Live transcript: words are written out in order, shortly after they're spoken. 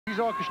He's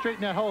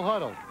orchestrating that whole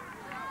huddle.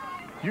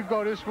 You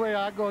go this way,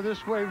 I go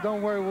this way.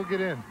 Don't worry, we'll get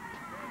in.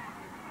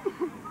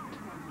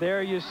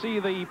 There you see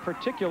the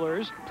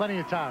particulars. Plenty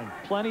of time.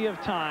 Plenty of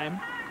time.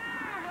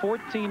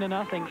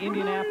 14-0,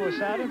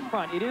 Indianapolis out in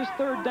front. It is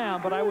third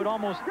down, but I would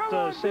almost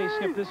say,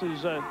 Skip, this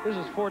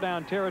is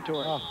four-down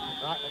territory. Oh,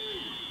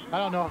 I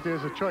don't know if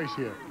there's a choice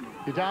here.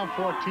 You're down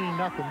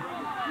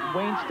 14-0.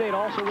 Wayne State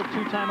also with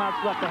 2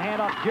 timeouts left. The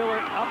handoff,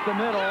 Gillert up the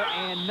middle,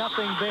 and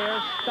nothing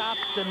there. Stop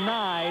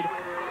denied.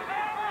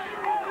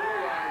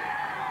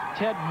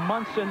 Ted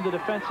Munson, the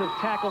defensive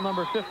tackle,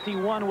 number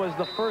 51, was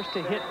the first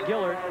to hit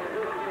Gillert.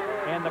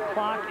 And the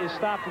clock is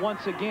stopped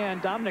once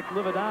again. Dominic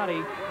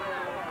Lividati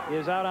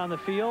is out on the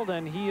field,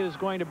 and he is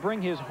going to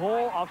bring his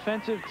whole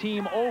offensive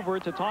team over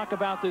to talk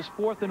about this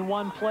 4th and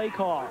 1 play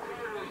call.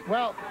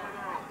 Well,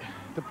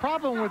 the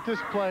problem with this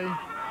play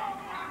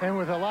and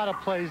with a lot of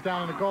plays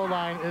down in the goal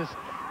line is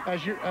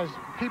as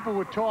people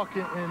would talk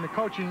in the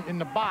coaching in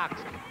the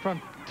box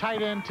from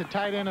tight end to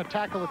tight end or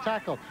tackle to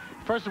tackle.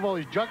 First of all,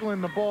 he's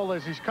juggling the ball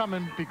as he's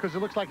coming because it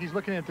looks like he's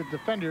looking at the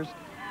defenders,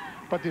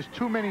 but there's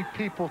too many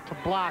people to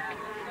block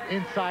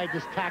inside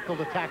this tackle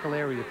to tackle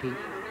area, Pete.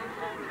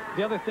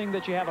 The other thing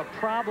that you have a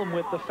problem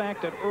with, the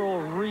fact that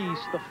Earl Reese,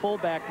 the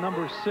fullback,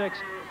 number 6,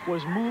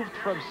 was moved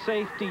from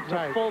safety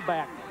to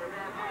fullback.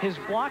 His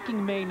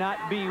blocking may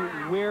not be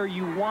where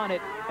you want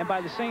it, and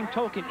by the same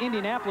token,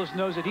 Indianapolis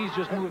knows that he's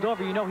just moved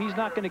over. You know he's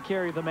not going to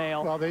carry the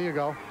mail. Well, there you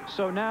go.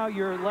 So now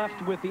you're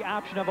left with the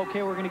option of,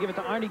 okay, we're going to give it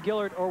to Arnie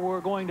Gillert or we're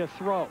going to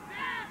throw.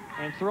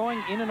 And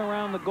throwing in and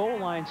around the goal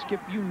line, Skip,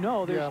 you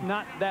know there's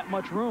not that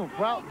much room.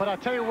 Well, but I'll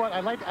tell you what,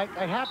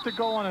 I have to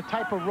go on a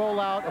type of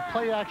rollout, a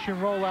play-action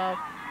rollout,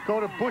 go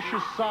to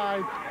Bush's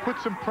side, put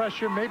some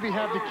pressure, maybe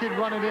have the kid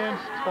run it in,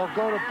 or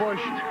go to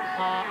Bush.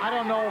 I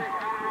don't know.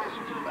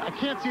 I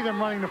can't see them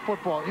running the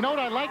football. You know what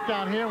I like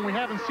down here, and we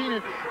haven't seen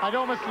it? I'd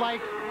almost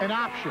like an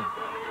option.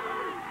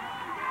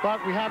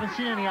 But we haven't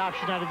seen any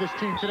option out of this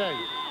team today.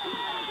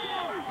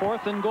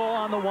 4th and goal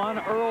on the 1.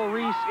 Earl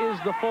Reese is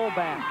the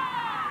fullback.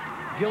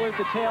 Gillert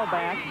the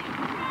tailback.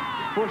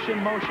 Bush in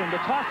motion.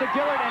 The toss to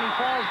Gillert, and he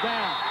falls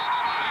down.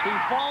 He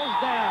falls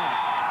down.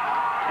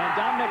 And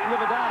Dominic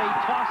Lividati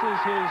tosses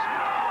his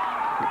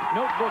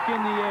notebook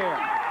in the air.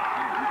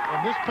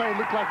 And this play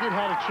looked like it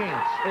had a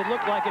chance. It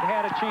looked like it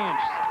had a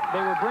chance. They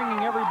were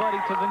bringing everybody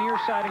to the near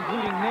side,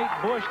 including Nate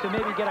Bush, to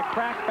maybe get a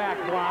crackback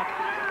block.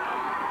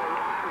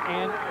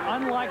 And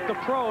unlike the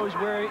pros,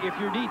 where if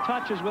your knee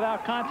touches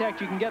without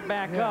contact, you can get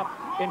back up,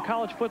 in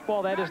college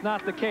football, that is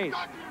not the case.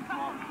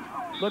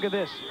 Look at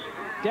this.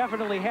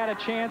 Definitely had a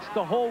chance.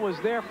 The hole was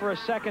there for a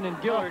second, and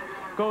Gillert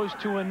goes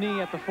to a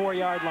knee at the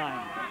 4-yard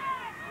line.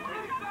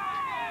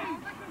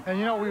 And,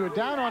 you know, we were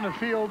down on the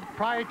field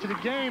prior to the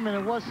game,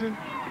 and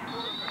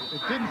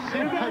it didn't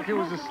seem like it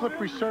was a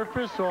slippery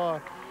surface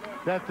or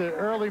that the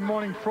early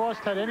morning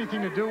frost had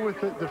anything to do with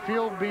the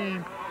field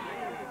being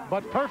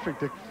but perfect.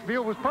 The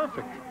field was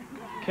perfect.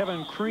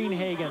 Kevin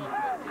Kreenhagen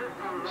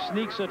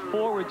sneaks it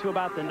forward to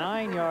about the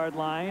 9-yard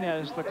line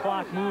as the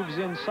clock moves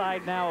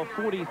inside now.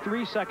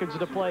 43 seconds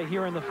to play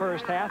here in the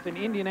first half. And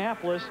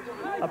Indianapolis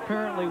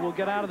apparently will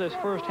get out of this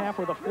first half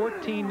with a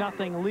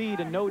 14-0 lead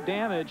and no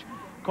damage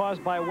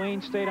caused by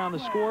Wayne State on the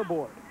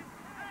scoreboard.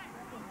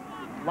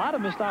 A lot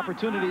of missed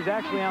opportunities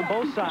actually on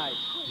both sides.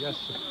 Yes,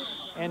 sir.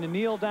 And a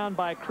kneel down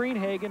by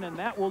Kreenhagen, and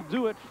that will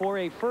do it for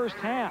a first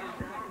half.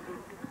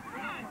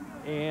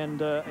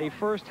 And a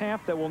first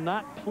half that will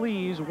not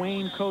please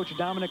Wayne coach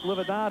Dominic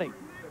Lividati.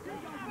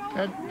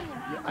 And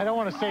I don't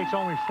want to say it's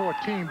only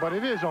 14, but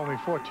it is only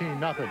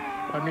 14-0.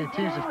 I mean,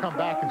 teams have come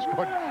back and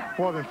scored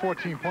more than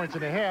 14 points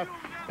and a half.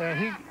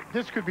 And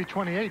this could be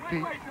 28,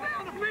 Pete.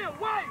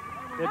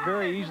 It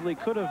very easily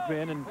could have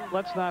been, and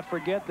let's not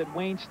forget that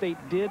Wayne State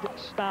did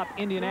stop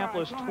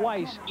Indianapolis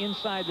twice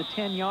inside the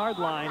 10-yard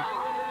line.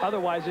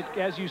 Otherwise,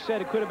 as you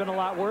said, it could have been a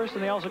lot worse,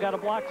 and they also got a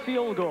blocked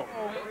field goal.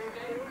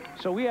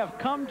 So we have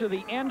come to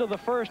the end of the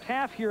first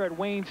half here at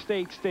Wayne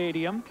State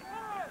Stadium,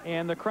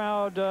 and the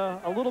crowd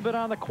a little bit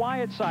on the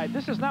quiet side.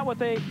 This is not what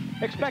they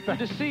expected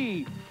to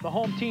see. The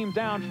home team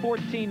down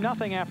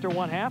 14-0 after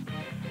one half.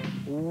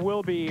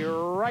 We'll be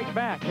right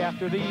back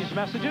after these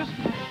messages.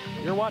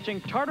 You're watching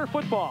Tartar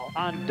Football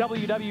on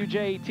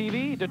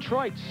WWJ-TV,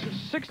 Detroit's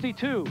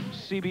 62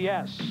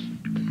 CBS.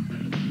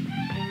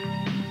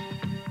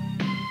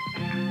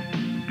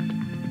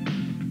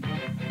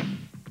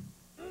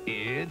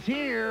 It's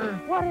here.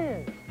 What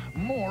is?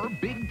 More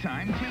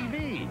big-time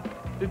TV.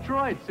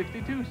 Detroit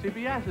 62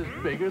 CBS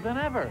is bigger than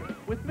ever.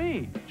 With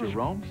me,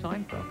 Jerome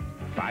Seinfeld.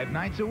 5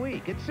 nights a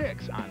week at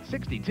 6 on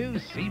 62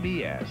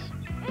 CBS.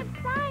 It's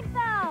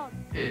Seinfeld!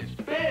 It's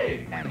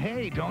big! And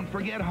hey, don't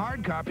forget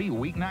Hard Copy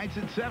weeknights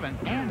at 7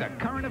 and A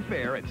Current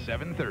Affair at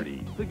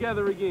 7:30.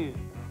 Together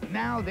again.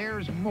 Now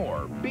there's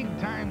more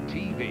big-time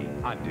TV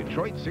on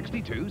Detroit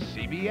 62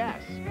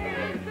 CBS.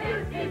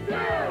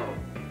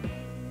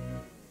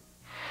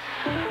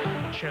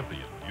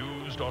 Champion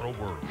Used Auto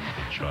World.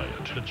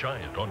 The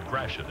Giant on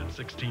Gratiot at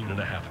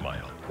 16.5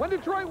 mile. When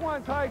Detroit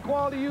wants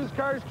high-quality used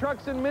cars,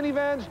 trucks, and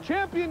minivans,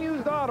 Champion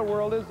Used Auto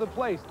World is the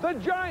place. The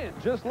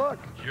Giant, just look.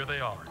 Here they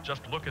are.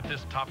 Just look at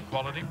this top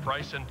quality,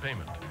 price, and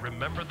payment.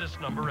 Remember this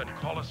number and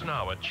call us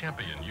now at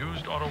Champion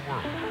Used Auto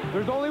World.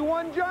 There's only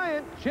one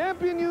Giant,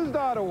 Champion Used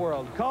Auto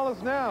World. Call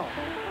us now.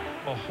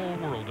 A whole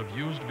world of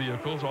used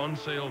vehicles on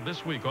sale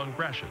this week on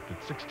Gratiot at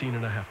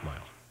 16.5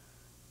 mile.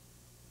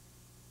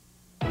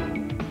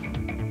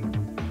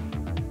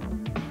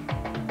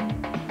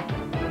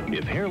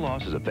 If hair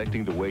loss is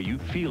affecting the way you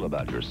feel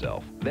about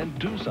yourself, then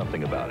do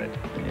something about it.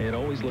 It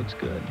always looks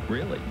good,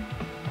 really.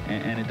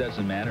 And it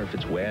doesn't matter if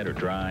it's wet or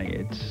dry.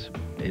 It's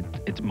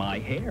my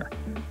hair.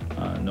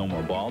 No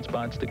more bald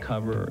spots to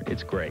cover.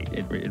 It's great.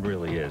 It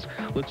really is.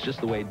 Looks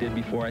just the way it did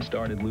before I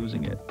started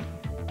losing it.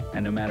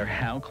 And no matter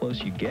how close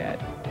you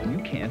get, you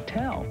can't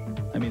tell.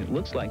 I mean, it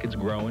looks like it's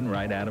growing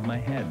right out of my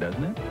head,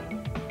 doesn't it?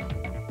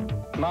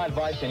 My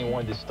advice to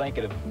anyone that's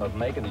thinking of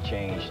making the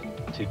change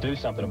to do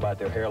something about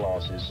their hair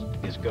loss is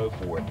go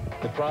for it.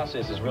 The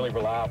process is really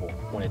reliable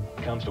when it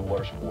comes to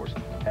water sports.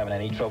 Haven't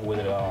had any trouble with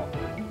it at all.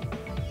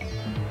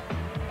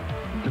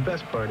 The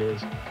best part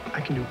is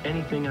I can do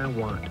anything I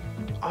want,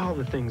 all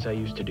the things I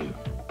used to do,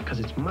 because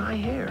it's my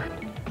hair.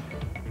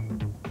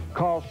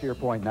 Call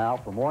ShearPoint now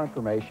for more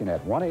information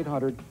at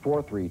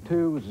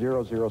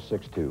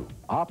 1-800-432-0062.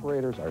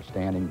 Operators are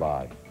standing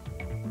by.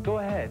 Go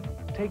ahead,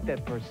 take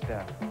that first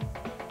step.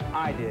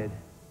 I did.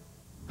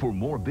 For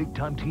more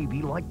big-time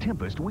TV like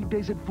Tempest,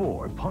 weekdays at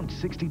 4, Punch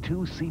 62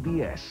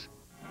 CBS.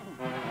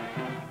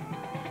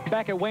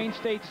 Back at Wayne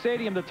State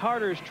Stadium, the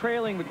Tartars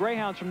trailing the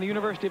Greyhounds from the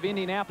University of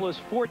Indianapolis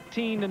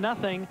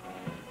 14-0.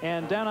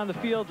 And down on the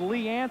field,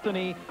 Lee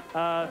Anthony.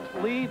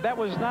 Lee, that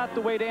was not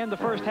the way to end the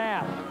first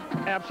half.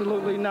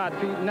 Absolutely not,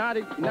 Pete. Not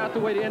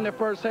the way to end the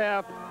first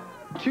half.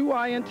 2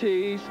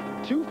 INTs,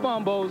 2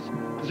 fumbles,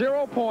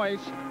 0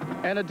 points,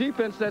 and a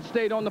defense that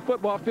stayed on the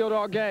football field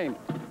all game.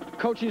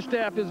 Coaching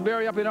staff is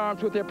very up in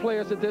arms with their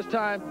players at this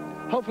time.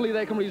 Hopefully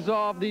they can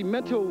resolve the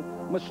mental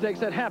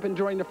mistakes that happened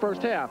during the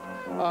first half.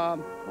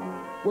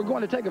 We're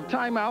going to take a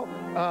timeout.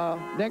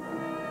 Then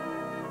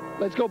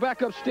let's go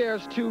back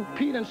upstairs to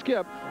Pete and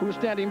Skip, who are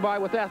standing by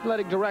with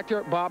Athletic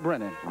Director Bob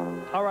Brennan.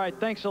 All right,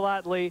 thanks a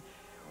lot, Lee.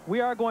 We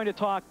are going to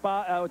talk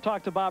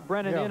to Bob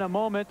Brennan in a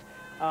moment.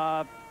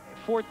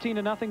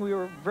 14-0. We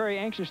were very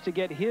anxious to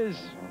get his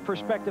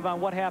perspective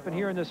on what happened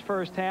here in this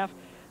first half.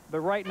 But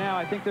right now,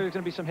 I think there's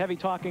going to be some heavy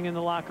talking in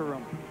the locker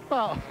room.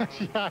 Well,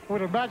 yeah, I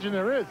would imagine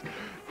there is.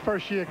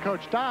 First-year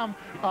Coach Dom,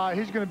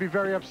 he's going to be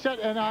very upset,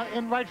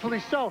 and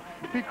rightfully so,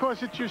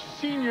 because it's your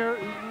senior,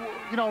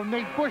 you know,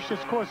 Nate Bush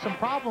that's caused some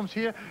problems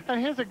here. And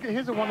here's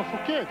a wonderful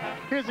kid.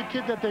 Here's a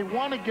kid that they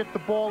want to get the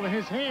ball in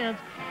his hands,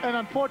 and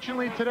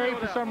unfortunately today,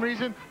 for some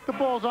reason, the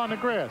ball's on the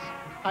grass.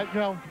 You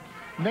know,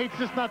 Nate's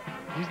just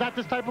he's not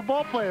this type of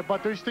ball player,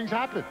 but these things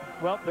happen.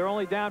 Well, they're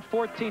only down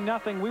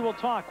 14-0. We will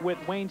talk with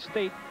Wayne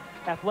State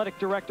Athletic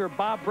Director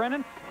Bob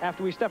Brennan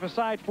after we step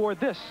aside for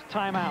this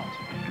timeout.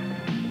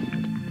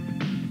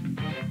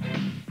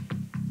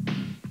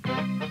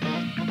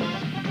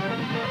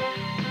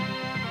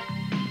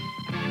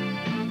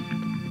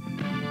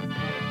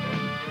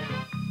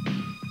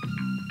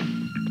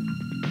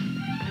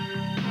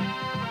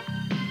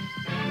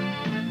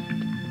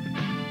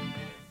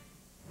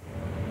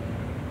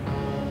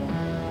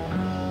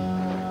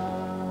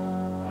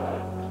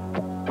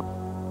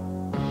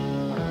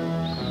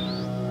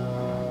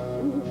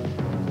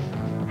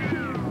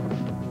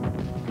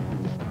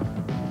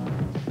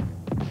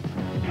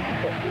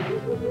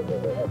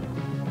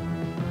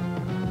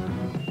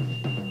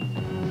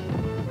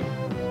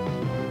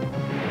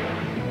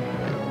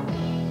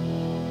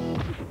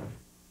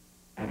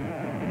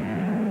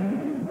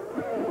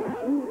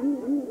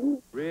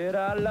 Red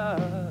I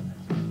love.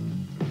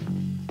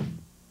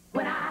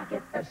 When I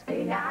get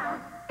thirsty, I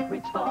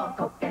reach for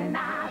Coke and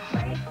I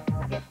drink.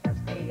 I get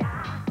thirsty,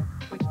 I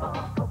reach for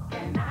Coke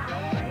and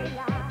I drink.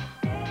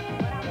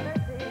 When I'm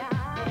thirsty, I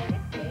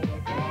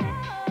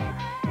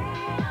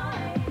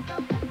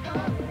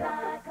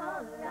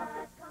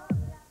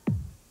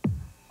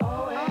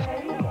oh,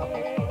 hey,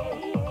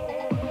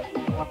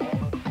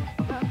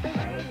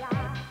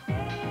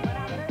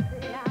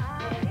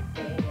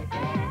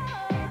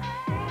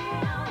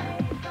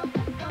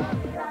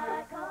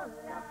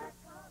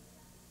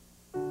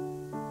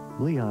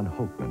 Leon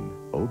Hochman,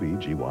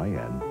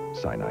 OB/GYN,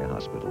 Sinai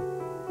Hospital.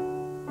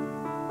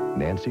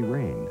 Nancy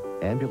Rain,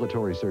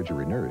 ambulatory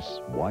surgery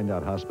nurse,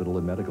 Wyandotte Hospital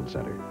and Medical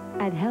Center.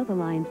 At Health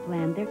Alliance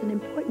Plan, there's an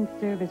important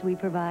service we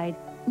provide.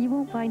 You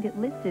won't find it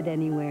listed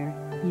anywhere.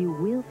 You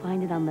will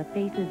find it on the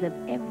faces of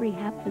every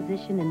HAP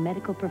physician and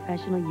medical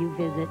professional you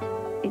visit.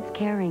 It's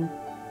caring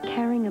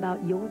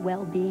about your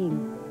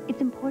well-being.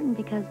 It's important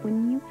because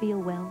when you feel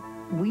well,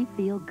 we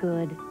feel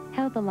good.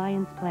 Health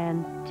Alliance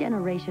Plan,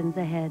 generations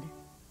ahead.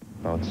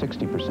 About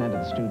 60% of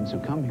the students who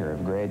come here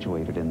have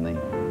graduated in the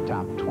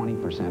top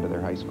 20% of their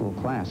high school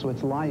class, so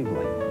it's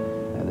lively.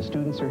 The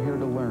students are here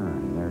to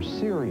learn. They're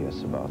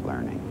serious about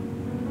learning.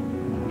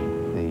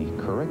 The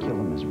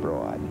curriculum is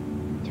broad.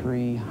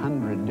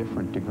 300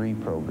 different degree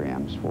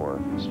programs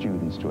for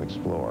students to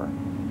explore,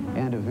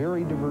 and a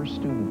very diverse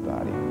student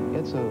body.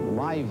 It's a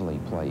lively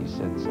place.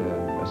 It's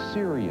a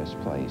serious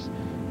place.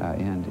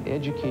 And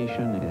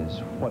education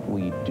is what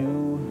we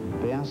do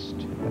best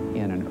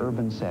in an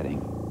urban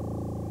setting.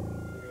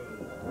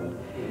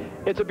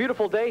 It's a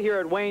beautiful day here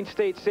at Wayne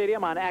State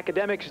Stadium on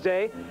Academics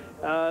Day.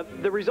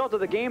 The result of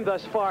the game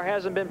thus far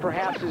hasn't been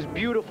perhaps as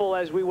beautiful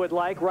as we would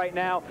like. Right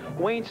now,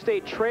 Wayne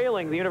State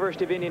trailing the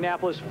University of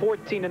Indianapolis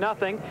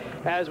 14-0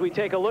 as we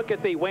take a look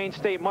at the Wayne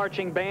State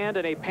Marching Band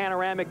and a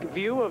panoramic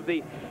view of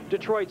the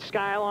Detroit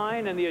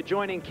skyline and the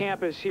adjoining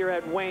campus here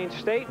at Wayne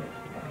State.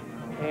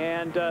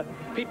 And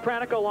Pete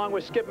Pranica, along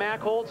with Skip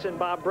Mackholtz and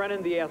Bob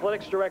Brennan, the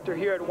athletics director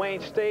here at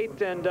Wayne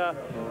State. And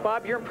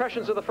Bob, your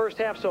impressions of the first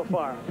half so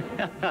far?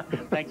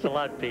 Thanks a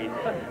lot, Pete.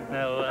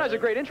 No, that was a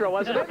great intro,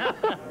 wasn't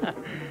it?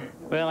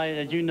 Well,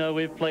 as you know,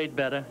 we've played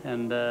better,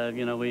 and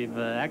you know, we've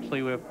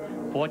actually we're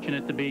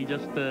fortunate to be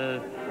just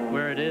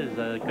where it is.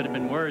 It could have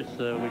been worse.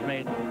 We've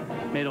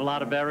made a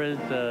lot of errors,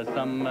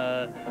 some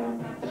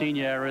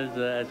senior errors,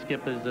 as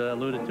Skip has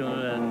alluded to,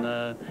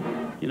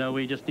 and you know,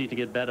 we just need to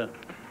get better.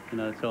 You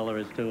know, that's all there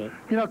is to it.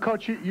 You know,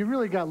 Coach, you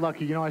really got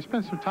lucky. You know, I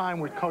spent some time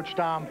with Coach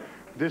Dom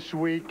this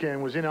week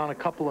and was in on a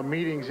couple of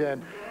meetings.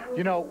 And,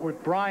 you know,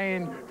 with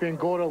Brian Van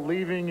Gorder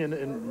leaving in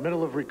the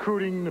middle of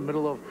recruiting, the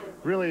middle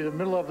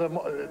of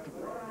the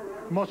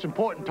most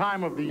important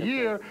time of the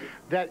year,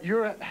 that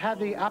you had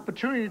the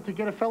opportunity to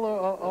get a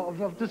fellow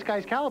of this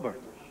guy's caliber.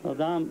 Well,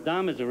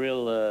 Dom is a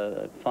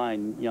real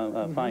fine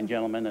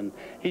gentleman, and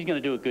he's going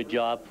to do a good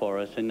job for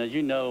us. And as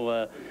you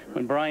know,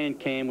 when Brian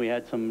came, we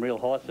had some real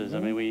horses.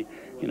 I mean,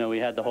 we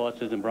had the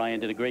horses, and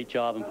Brian did a great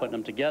job in putting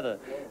them together.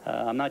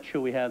 I'm not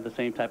sure we have the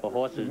same type of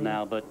horses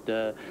now, but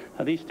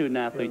these student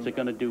athletes are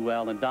going to do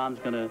well, and Dom's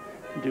going to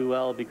do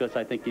well because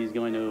I think he's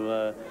going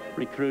to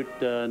recruit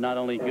not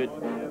only good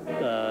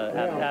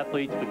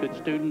athletes, but good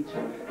students,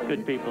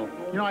 good people.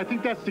 You know, I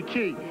think that's the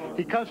key.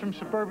 He comes from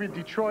suburban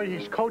Detroit.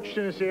 He's coached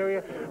in this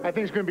area. I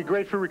think it's going to be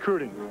great for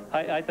recruiting.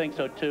 I think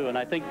so, too. And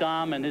I think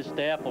Dom and his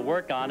staff will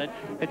work on it.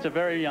 It's a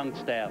very young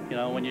staff. You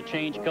know, when you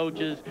change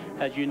coaches,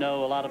 as you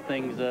know, a lot of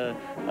things,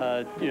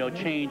 you know,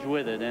 change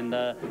with it. And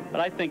but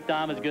I think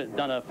Dom has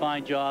done a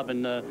fine job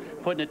in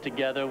putting it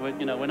together.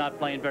 You know, we're not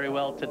playing very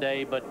well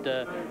today, but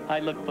I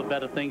look for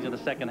better things in the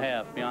second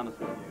half, to be honest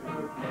with you.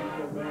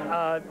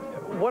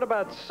 What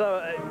about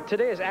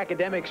today is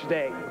Academics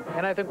Day,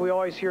 and I think we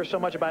always hear so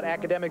much about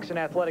academics and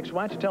athletics.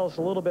 Why don't you tell us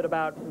a little bit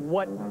about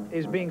what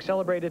is being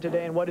celebrated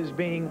today and what is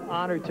being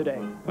honored today?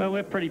 Well,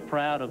 we're pretty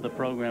proud of the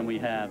program we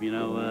have. You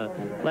know,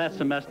 last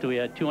semester we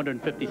had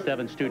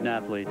 257 student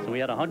athletes, and we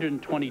had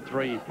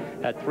 123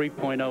 at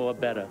 3.0 or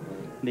better.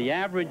 The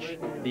average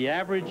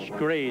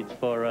grades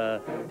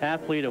for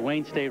athlete at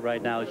Wayne State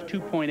right now is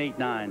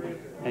 2.89,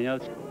 and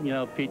you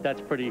know, Pete,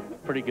 that's pretty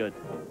good.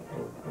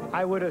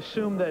 I would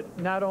assume that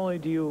not only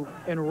do you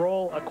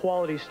enroll a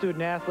quality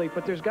student athlete,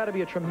 but there's got to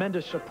be a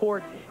tremendous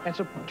support and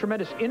some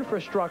tremendous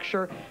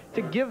infrastructure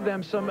to give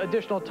them some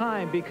additional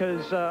time,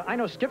 because I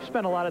know Skip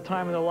spent a lot of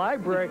time in the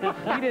library.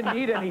 He didn't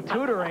need any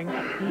tutoring.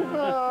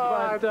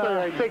 But,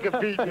 take a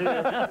beat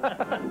here.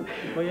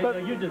 Well,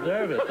 you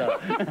deserve it,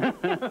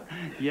 though.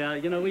 Yeah,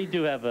 you know, we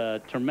do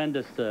have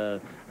tremendous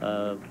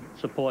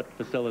support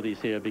facilities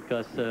here,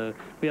 because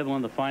we have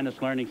one of the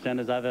finest learning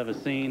centers I've ever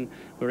seen.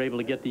 We're able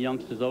to get the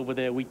youngsters over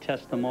there. We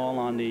test them all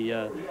on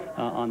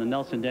the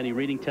Nelson Denny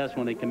reading test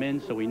when they come in,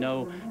 so we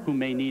know who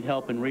may need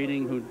help in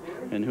reading,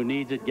 who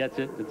needs it, gets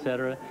it,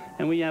 etc.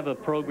 And we have a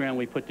program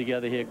we put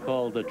together here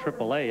called the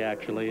AAA.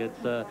 Actually,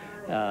 it's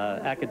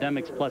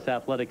Academics plus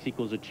Athletics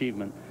equals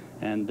Achievement.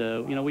 And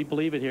you know, we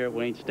believe it here at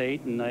Wayne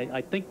State, and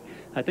I think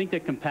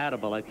they're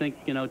compatible. I think,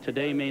 you know,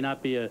 today may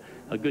not be a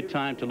good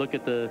time to look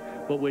at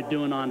what we're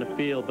doing on the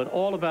field, but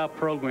all of our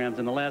programs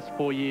in the last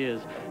 4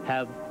 years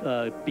have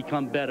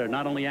become better,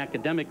 not only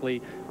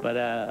academically, but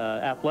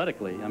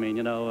athletically. I mean,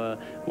 you know,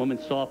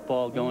 women's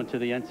softball going to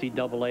the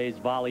NCAAs,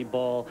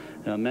 volleyball,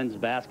 men's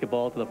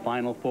basketball to the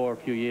Final Four a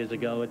few years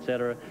ago,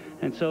 etc.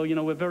 And so, you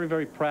know, we're very,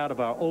 very proud of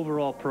our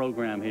overall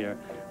program here.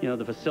 You know,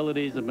 the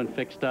facilities have been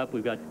fixed up.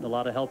 We've got a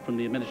lot of help from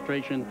the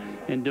administration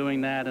in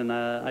doing that, and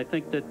I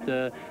think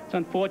that it's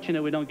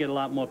unfortunate we don't get a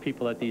lot more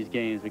people at these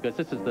games, because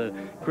this is the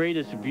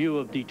greatest view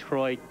of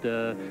Detroit,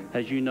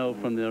 as you know,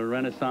 from the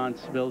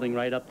Renaissance building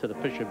right up to the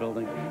Fisher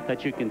building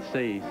that you can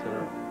see.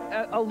 So.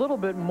 A little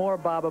bit more,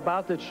 Bob,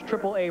 about this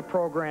AAA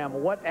program.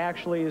 What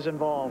actually is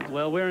involved?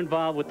 Well, we're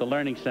involved with the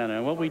Learning Center,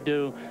 and what we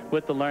do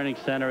with the Learning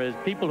Center is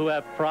people who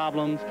have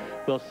problems,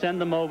 we'll send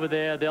them over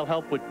there. They'll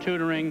help with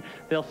tutoring.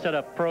 They'll set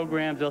up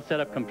programs. They'll set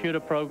up computer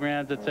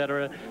programs,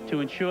 etc., to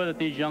ensure that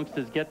these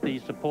youngsters get the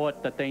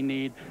support that they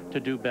need to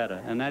do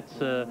better. And that's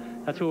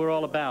what we're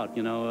all about.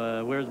 You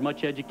know, we're as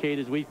much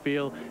educated as we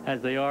feel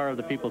as they are of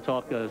the people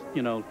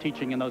you know,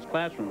 teaching in those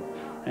classrooms.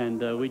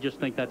 And we just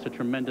think that's a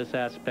tremendous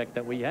aspect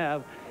that we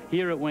have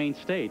here at Wayne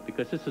State,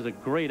 because this is a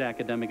great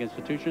academic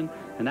institution,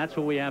 and that's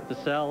what we have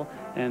to sell,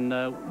 and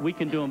we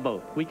can do them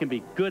both. We can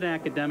be good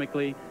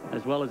academically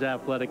as well as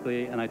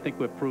athletically, and I think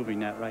we're proving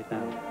that right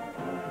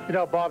now. You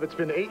know, Bob, it's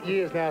been 8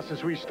 years now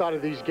since we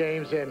started these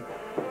games, and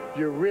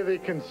you really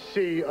can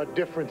see a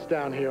difference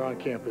down here on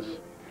campus.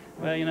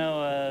 Well, you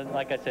know,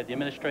 like I said, the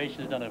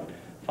administration has done a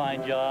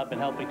fine job in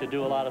helping to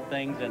do a lot of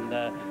things,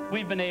 and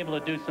we've been able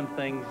to do some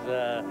things,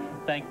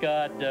 thank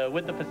God,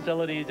 with the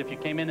facilities. If you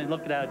came in and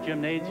looked at our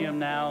gymnasium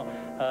now,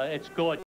 it's gorgeous.